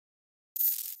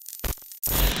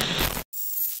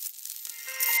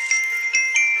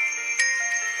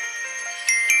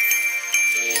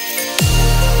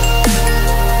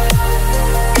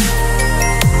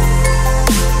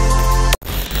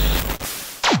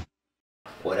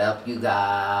up, you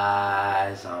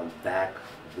guys? I'm back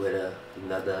with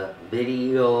another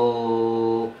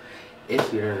video.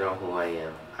 If you don't know who I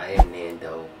am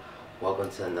Nando. Welcome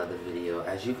to another video.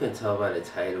 As you can tell by the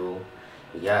title,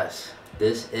 yes,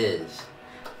 this is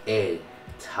a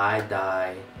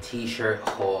tie-dye t-shirt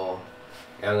haul.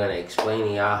 And I'm going to explain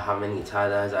to y'all how many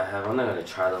tie-dyes I have. I'm not going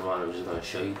to try them on, I'm just going to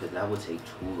show you because that would take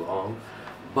too long.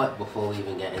 But before we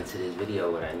even get into this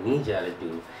video, what I need y'all to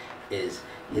do is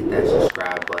hit that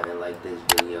subscribe button, like this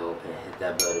video, and hit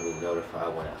that bell to be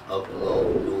notified when I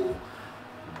upload new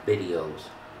videos.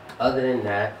 Other than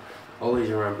that, always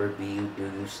remember, be you, do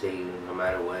you, stay you. No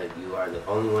matter what, you are the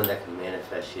only one that can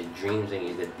manifest your dreams and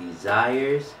your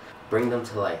desires. Bring them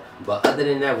to life. But other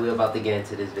than that, we're about to get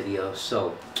into this video.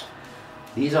 So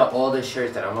these are all the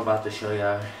shirts that I'm about to show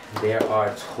y'all. There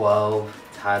are 12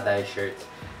 tie-dye shirts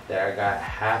that I got,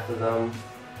 half of them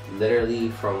literally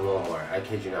from Walmart. I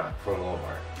kid you not, from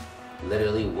Walmart.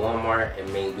 Literally Walmart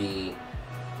and maybe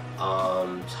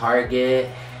Target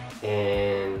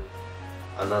and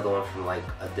another one from like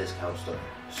a discount store.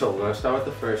 So we're gonna start with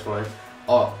the first one.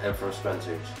 Oh, and from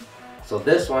Spencer's. So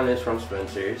this one is from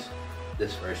Spencer's.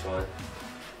 This first one.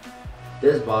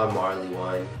 This Bob Marley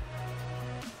one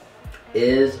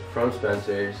is from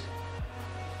Spencer's.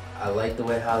 I like the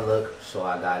way how it looked, so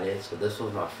I got it. So this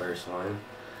was my first one.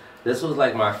 This was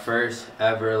like my first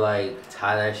ever like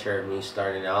tie-dye shirt, me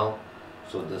starting out.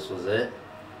 So this was it.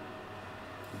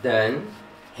 Then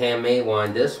handmade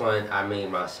one. This one I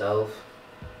made myself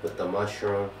with the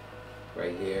mushroom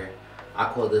right here. I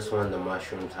call this one the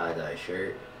mushroom tie-dye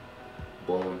shirt.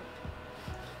 Boom.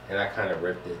 And I kind of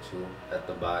ripped it too at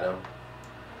the bottom.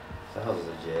 So that was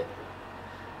legit.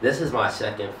 This is my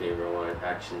second favorite one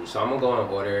actually. So I'm gonna go in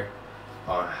order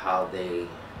on how they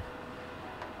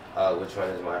which one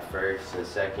is my first and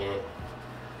second.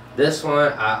 This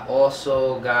one I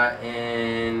also got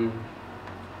in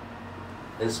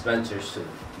Spencer's too.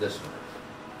 This one.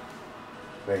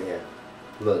 Right here.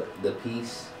 Look, the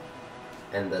piece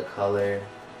and the color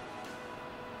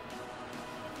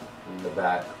in the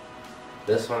back.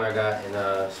 This one I got in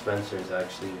Spencer's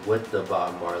actually with the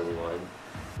Bob Marley one.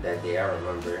 That day I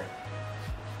remember.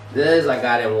 This I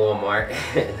got in Walmart.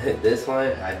 This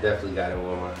one I definitely got in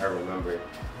Walmart. I remember.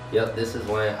 Yep, this is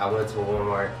when I went to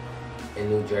Walmart in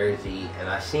New Jersey and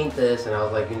I seen this and I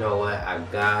was like, you know what? I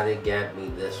gotta get me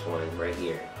this one right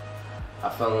here. I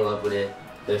fell in love with it.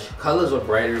 The colors were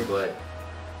brighter, but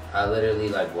I literally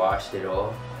like washed it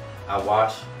all. I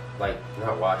washed, like,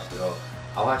 not washed it all.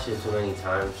 I washed it too many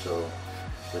times, so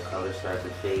the colors started to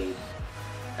fade.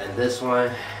 And this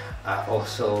one I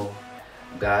also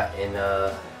got in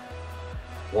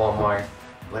Walmart,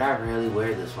 but I rarely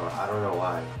wear this one. I don't know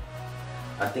why.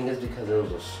 I think it's because it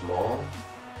was a small.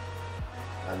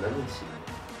 Let me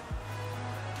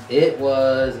see. It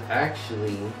was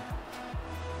actually,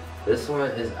 this one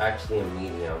is actually a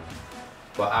medium.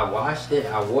 But I washed it,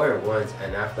 I wore it once,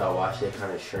 and after I washed it, it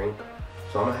kind of shrink.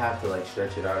 So I'm gonna have to like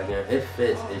stretch it out again. It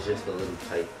fits, it's just a little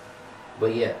tight.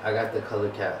 But yeah, I got the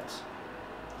color caps.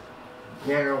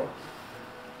 Now,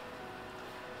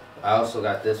 I also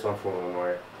got this one from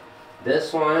Walmart.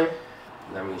 This one,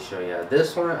 let me show you.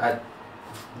 This one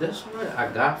I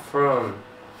got from.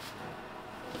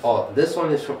 Oh, this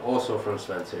one is also from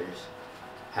Spencer's.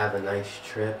 Have a nice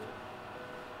trip.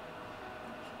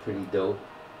 Pretty dope.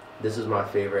 This is my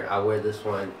favorite. I wear this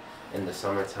one in the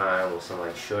summertime with some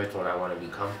like shorts when I want to be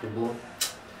comfortable.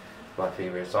 My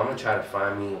favorite. So I'm gonna try to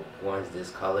find me ones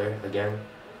this color again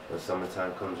when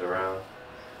summertime comes around.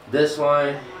 This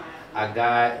one I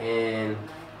got in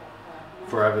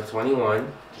Forever 21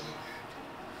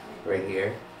 right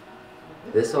here.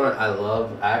 This one I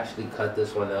love. I actually cut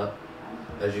this one up,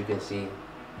 as you can see.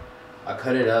 I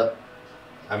cut it up.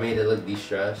 I made it look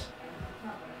distressed.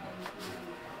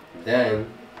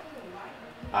 Then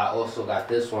I also got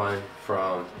this one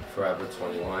from Forever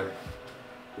 21.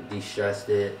 De-stressed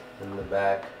it in the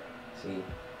back. See,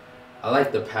 I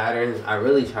like the patterns. I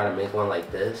really try to make one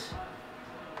like this,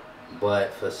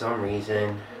 but for some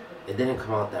reason it didn't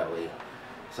come out that way.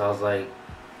 So I was like,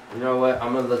 you know what,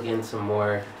 I'm gonna look into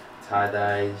more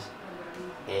tie-dyes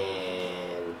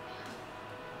and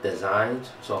designs,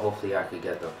 so hopefully I could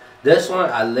get them. This one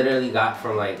I literally got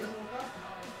from like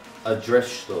a thrift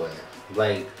store.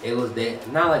 Like, it was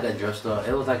not like a thrift store,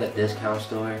 it was like a discount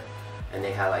store, and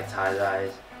they had like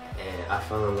tie-dyes, and I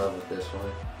fell in love with this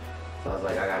one. So I was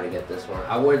like, I gotta get this one.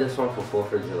 I wore this one for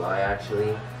 4th of July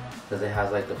actually, because it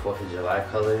has like the 4th of July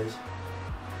colors.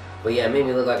 But yeah, it made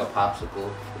me look like a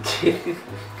popsicle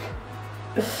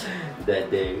that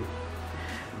day.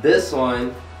 This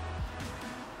one,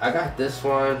 I got this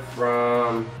one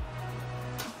from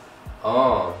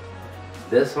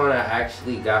This one I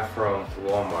actually got from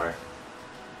Walmart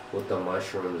with the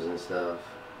mushrooms and stuff.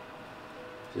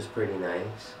 Just pretty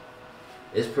nice.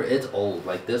 It's old.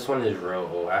 Like, this one is real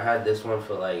old. I had this one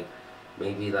for like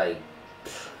maybe like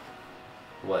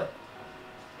what,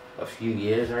 a few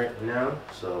years right now.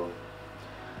 So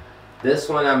this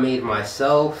one I made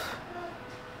myself.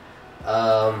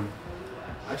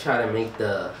 I tried to make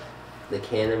the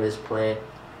cannabis plant,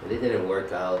 and it didn't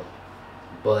work out.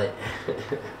 But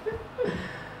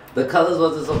the colors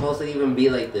wasn't supposed to even be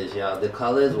like this, y'all. The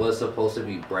colors was supposed to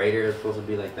be brighter. It's supposed to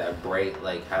be like that bright,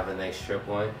 like have a nice strip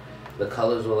one. The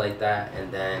colors were like that,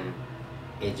 and then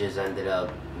it just ended up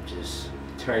just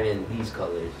turning these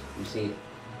colors. You see,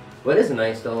 but it's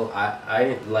nice though.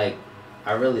 I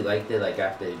really liked it. Like,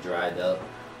 after it dried up,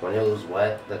 when it was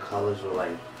wet, the colors were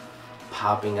like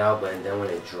popping out, but then when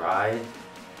it dried,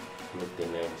 it looked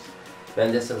nice.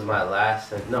 Then this is my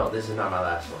last, no, this is not my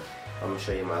last one. I'm gonna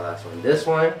show you my last one. This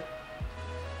one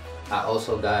I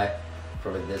also got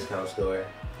from a discount store.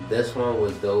 This one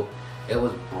was dope. It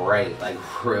was bright, like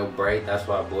real bright. That's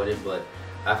why I bought it. But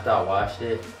after I washed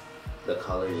it, the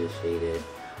color just faded.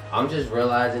 I'm just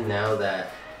realizing now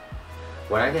that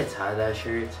when I get tie-dye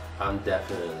shirts, I'm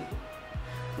definitely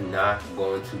not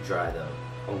going to dry them.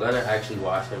 I'm gonna actually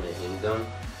wash them and hang them.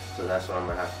 So that's what I'm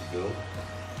gonna have to do.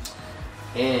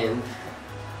 And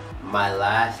my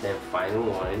last and final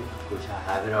one, which I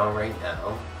have it on right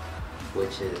now,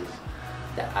 which is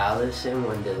the Alice in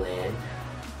Wonderland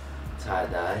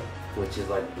tie-dye, which is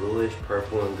like bluish,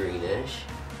 purple, and greenish.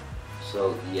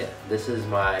 So yeah, this is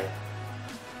my, I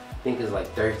think it's like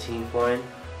 13th one.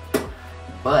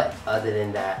 But other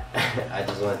than that, I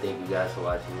just want to thank you guys for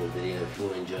watching this video. If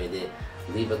you enjoyed it,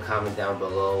 leave a comment down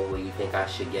below where you think I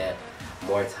should get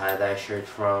more tie-dye shirts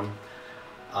from.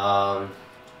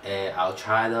 And I'll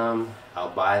try them, I'll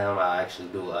buy them. I'll actually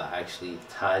do a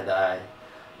tie-dye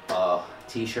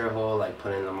t-shirt haul, like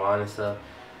putting them on and stuff.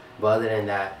 But other than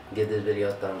that, give this video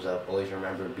a thumbs up. Always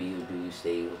remember, be you, do you,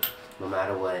 stay you. No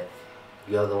matter what,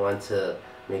 you're the one to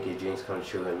make your dreams come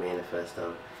true and manifest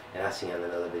them. And I'll see you on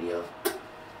another video.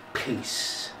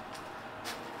 Peace.